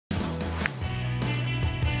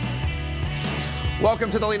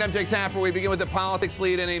Welcome to the lead. I'm Jake Tapper. We begin with the politics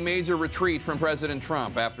lead and a major retreat from President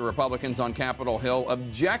Trump after Republicans on Capitol Hill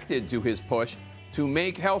objected to his push to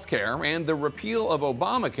make health care and the repeal of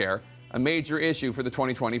Obamacare a major issue for the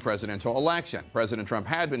 2020 presidential election. President Trump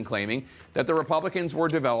had been claiming that the Republicans were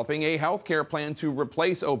developing a health care plan to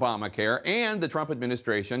replace Obamacare, and the Trump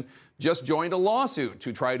administration just joined a lawsuit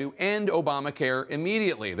to try to end Obamacare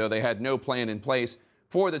immediately, though they had no plan in place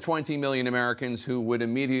for the 20 million Americans who would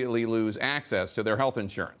immediately lose access to their health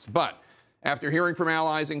insurance. But after hearing from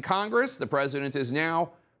allies in Congress, the president is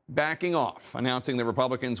now backing off, announcing the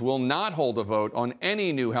Republicans will not hold a vote on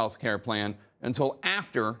any new health care plan until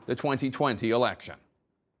after the 2020 election.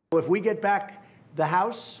 If we get back the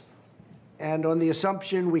House, and on the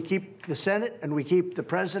assumption we keep the Senate and we keep the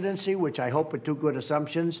presidency, which I hope are two good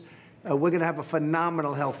assumptions, we're going to have a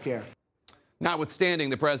phenomenal health care.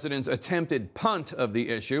 Notwithstanding the president's attempted punt of the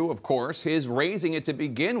issue, of course, his raising it to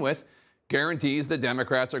begin with guarantees the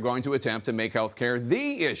Democrats are going to attempt to make health care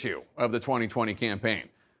the issue of the 2020 campaign,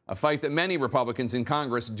 a fight that many Republicans in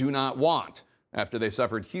Congress do not want after they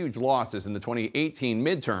suffered huge losses in the 2018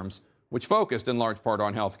 midterms, which focused in large part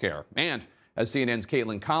on health care. And as CNN's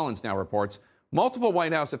Caitlin Collins now reports, multiple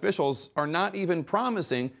White House officials are not even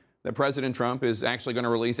promising that President Trump is actually going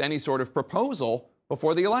to release any sort of proposal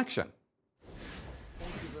before the election.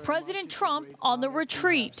 President Trump on the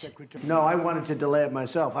retreat. No, I wanted to delay it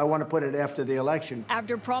myself. I want to put it after the election.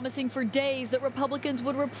 After promising for days that Republicans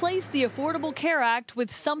would replace the Affordable Care Act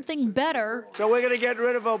with something better. So we're going to get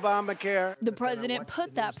rid of Obamacare. The president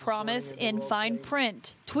put that promise in fine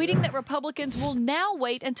print, tweeting that Republicans will now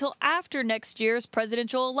wait until after next year's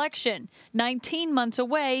presidential election, 19 months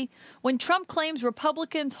away, when Trump claims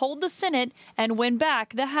Republicans hold the Senate and win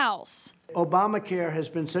back the House. Obamacare has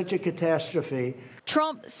been such a catastrophe.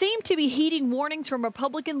 Trump seemed to be heeding warnings from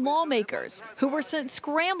Republican lawmakers who were sent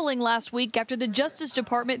scrambling last week after the Justice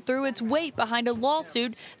Department threw its weight behind a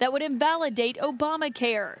lawsuit that would invalidate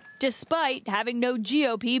Obamacare, despite having no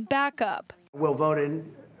GOP backup. We'll vote in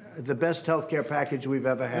the best health care package we've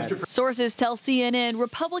ever had. Sources tell CNN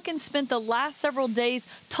Republicans spent the last several days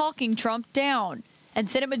talking Trump down. And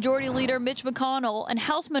Senate Majority Leader Mitch McConnell and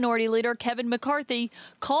House Minority Leader Kevin McCarthy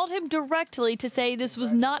called him directly to say this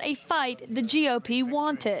was not a fight the GOP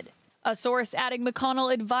wanted. A source adding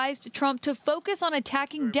McConnell advised Trump to focus on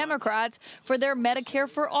attacking Democrats for their Medicare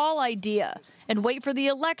for All idea and wait for the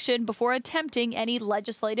election before attempting any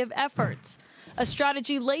legislative efforts, a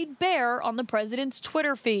strategy laid bare on the president's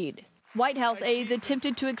Twitter feed. White House aides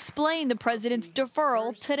attempted to explain the president's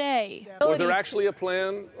deferral today. Was there actually a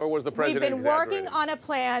plan, or was the president We've been working on a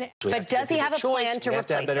plan. But does he have a plan to replace it? We have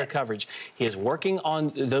to have better coverage. He is working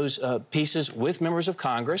on those pieces with members of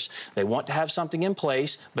Congress. They want to have something in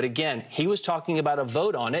place. But again, he was talking about a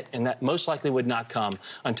vote on it, and that most likely would not come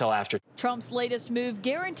until after. Trump's latest move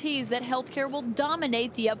guarantees that health care will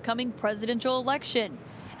dominate the upcoming presidential election.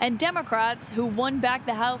 And Democrats, who won back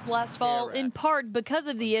the House last fall in part because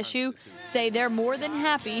of the issue, say they're more than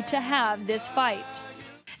happy to have this fight.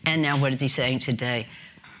 And now what is he saying today?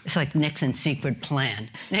 It's like Nixon's secret plan.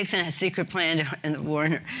 Nixon had a secret plan in the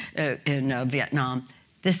war in Vietnam.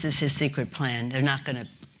 This is his secret plan. They're not going to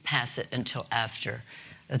pass it until after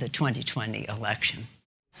the 2020 election.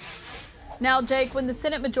 Now, Jake, when the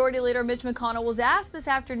Senate Majority Leader Mitch McConnell was asked this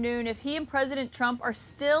afternoon if he and President Trump are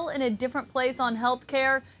still in a different place on health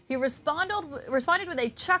care, he responded with a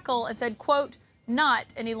chuckle and said, quote, not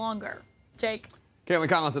any longer. Jake. Caitlin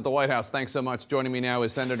Collins at the White House. Thanks so much. Joining me now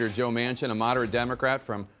is Senator Joe Manchin, a moderate Democrat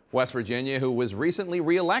from West Virginia, who was recently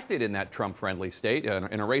reelected in that Trump-friendly state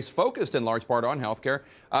in a race focused in large part on health care.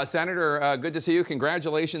 Senator, good to see you.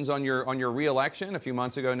 Congratulations on your reelection a few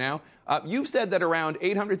months ago now. You've said that around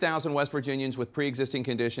 800,000 West Virginians with pre-existing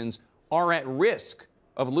conditions are at risk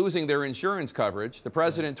of losing their insurance coverage. The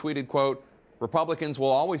president tweeted, quote, Republicans will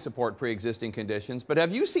always support pre-existing conditions. But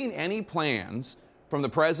have you seen any plans from the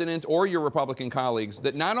president or your Republican colleagues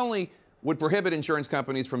that not only would prohibit insurance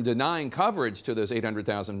companies from denying coverage to those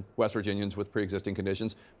 800,000 West Virginians with pre-existing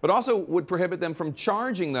conditions, but also would prohibit them from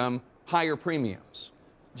charging them higher premiums?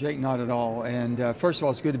 Jake, not at all. And first of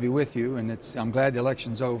all, it's good to be with you, and I'm glad the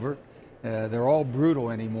election's over. They're all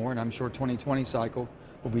brutal anymore, and I'm sure 2020 cycle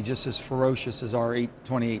will be just as ferocious as our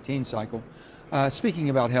 2018 cycle.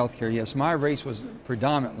 Speaking about health care, yes, my race was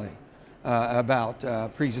predominantly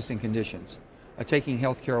about pre-existing conditions, taking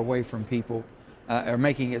health care away from people, or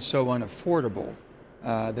making it so unaffordable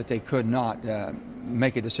that they could not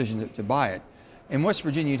make a decision to buy it. In West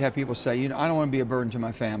Virginia, you'd have people say, you know, I don't want to be a burden to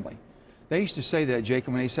my family. They used to say that,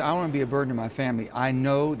 Jacob, when they say, I don't want to be a burden to my family, I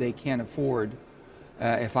know they can't afford,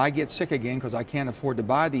 if I get sick again because I can't afford to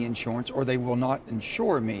buy the insurance, or they will not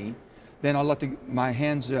insure me, then I'll let my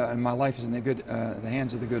hands and my life is in the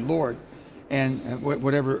hands of the good Lord, and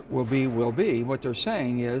whatever will be, will be. What they're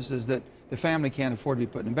saying is that the family can't afford to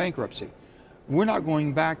be put in bankruptcy. We're not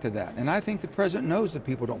going back to that, and I think the president knows that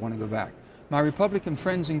people don't want to go back. My Republican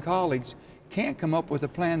friends and colleagues can't come up with a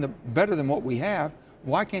plan better than what we have.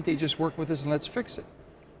 Why can't they just work with us and let's fix it?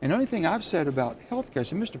 And the only thing I've said about health care, I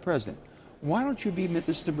said, Mr. President, why don't you be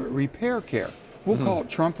Mr. Repair Care? We'll call it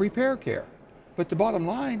Trump Repair Care. But the bottom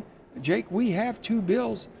line, Jake, we have 2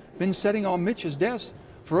 bills been sitting on Mitch's desk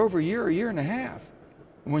for over a year and a half.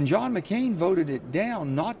 When John McCain voted it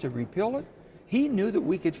down not to repeal it, he knew that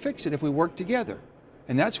we could fix it if we worked together.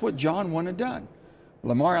 And that's what John wanted done.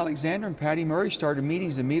 Lamar Alexander and Patty Murray started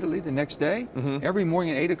meetings immediately the next day. Every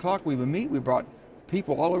morning at 8 o'clock we would meet. We brought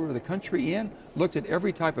people all over the country in, looked at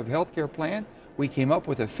every type of health care plan. We came up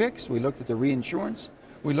with a fix. We looked at the reinsurance.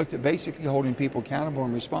 We looked at basically holding people accountable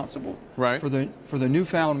and responsible for the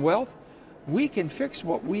newfound wealth. We can fix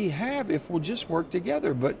what we have if we'll just work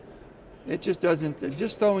together, but it just doesn't,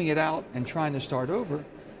 just throwing it out and trying to start over,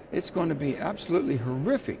 it's going to be absolutely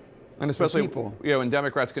horrific. And especially, when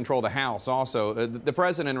Democrats control the House also. The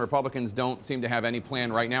president and Republicans don't seem to have any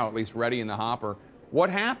plan right now, at least ready in the hopper. What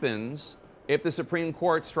happens if the Supreme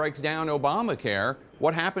Court strikes down Obamacare?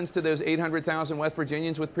 What happens to those 800,000 West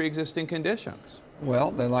Virginians with pre-existing conditions? Well,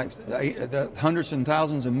 they're like the hundreds and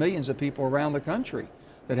thousands and millions of people around the country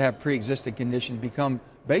that have pre-existing conditions become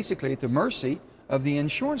basically at the mercy of the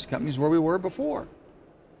insurance companies where we were before.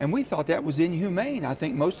 And we thought that was inhumane. I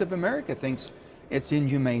think most of America thinks it's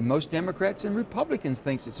inhumane. Most Democrats and Republicans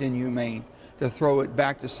think it's inhumane to throw it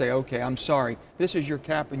back to say, okay, I'm sorry, this is your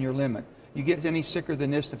cap and your limit. You get any sicker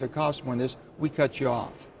than this, if it costs more than this, we cut you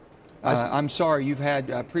off. I'm sorry, you've had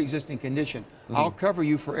a pre-existing condition. I'll cover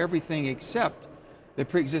you for everything except the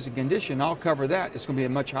pre-existing condition. I'll cover that. It's going to be a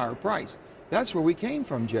much higher price. That's where we came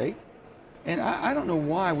from, Jake. And I don't know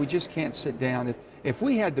why we just can't sit down. If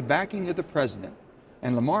we had the backing of the president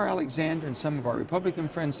and Lamar Alexander and some of our Republican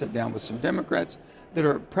friends sit down with some Democrats that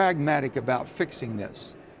are pragmatic about fixing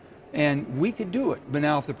this, and we could do it. But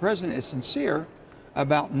now if the president is sincere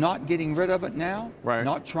about not getting rid of it now,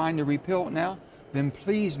 not trying to repeal it now, then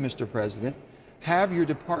please, Mr. President, have your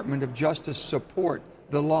Department of Justice support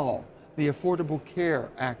the law, the Affordable Care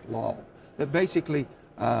Act law, that basically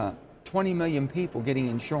 20 million people getting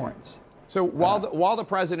insurance. So while the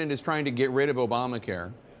president is trying to get rid of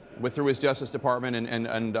Obamacare through his Justice Department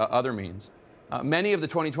and other means, many of the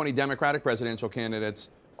 2020 Democratic presidential candidates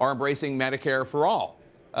are embracing Medicare for all.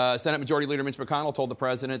 Senate Majority Leader Mitch McConnell told the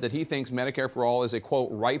president that he thinks Medicare for all is a, quote,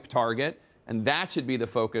 ripe target, and that should be the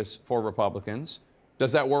focus for Republicans.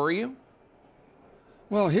 Does that worry you?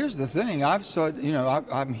 Well, here's the thing.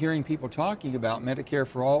 I'm hearing people talking about Medicare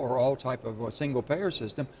for all or all type of a single payer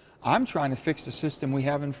system. I'm trying to fix the system we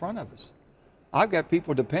have in front of us. I've got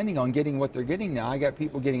people depending on getting what they're getting now. I got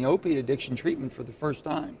people getting opiate addiction treatment for the first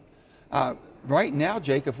time. Right now,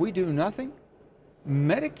 Jake, if we do nothing,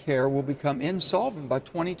 Medicare will become insolvent by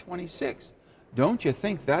 2026. Don't you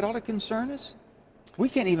think that ought to concern us? We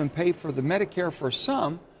can't even pay for the Medicare for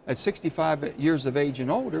some at 65 years of age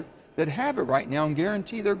and older that have it right now and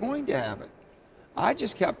guarantee they're going to have it.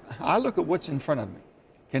 I look at what's in front of me.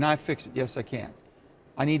 Can I fix it? Yes, I can.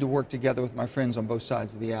 I need to work together with my friends on both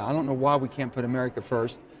sides of the aisle. I don't know why we can't put America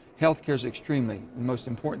first. Healthcare is extremely the most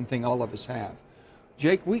important thing all of us have.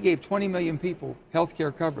 Jake, we gave 20 million people health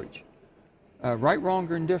care coverage. Right, wrong,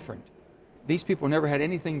 or indifferent. These people never had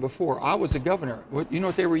anything before. I was a governor. You know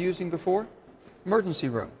what they were using before? Emergency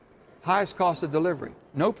room. Highest cost of delivery.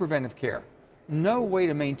 No preventive care. No way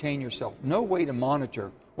to maintain yourself. No way to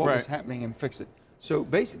monitor what was happening and fix it. So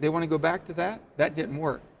basically, they want to go back to that? That didn't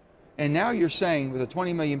work. And now you're saying with the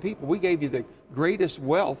 20 million people, we gave you the greatest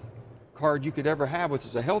wealth card you could ever have, which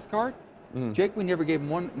is a health card. Jake, we never gave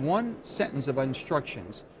them one sentence of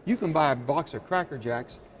instructions. You can buy a box of Cracker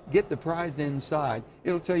Jacks, get the prize inside.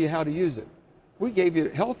 It'll tell you how to use it. We gave you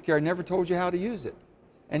health care, never told you how to use it.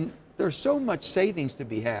 And there's so much savings to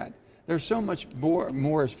be had. There's so much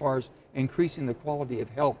more as far as increasing the quality of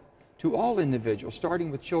health to all individuals,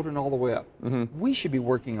 starting with children all the way up. We should be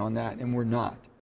working on that, and we're not.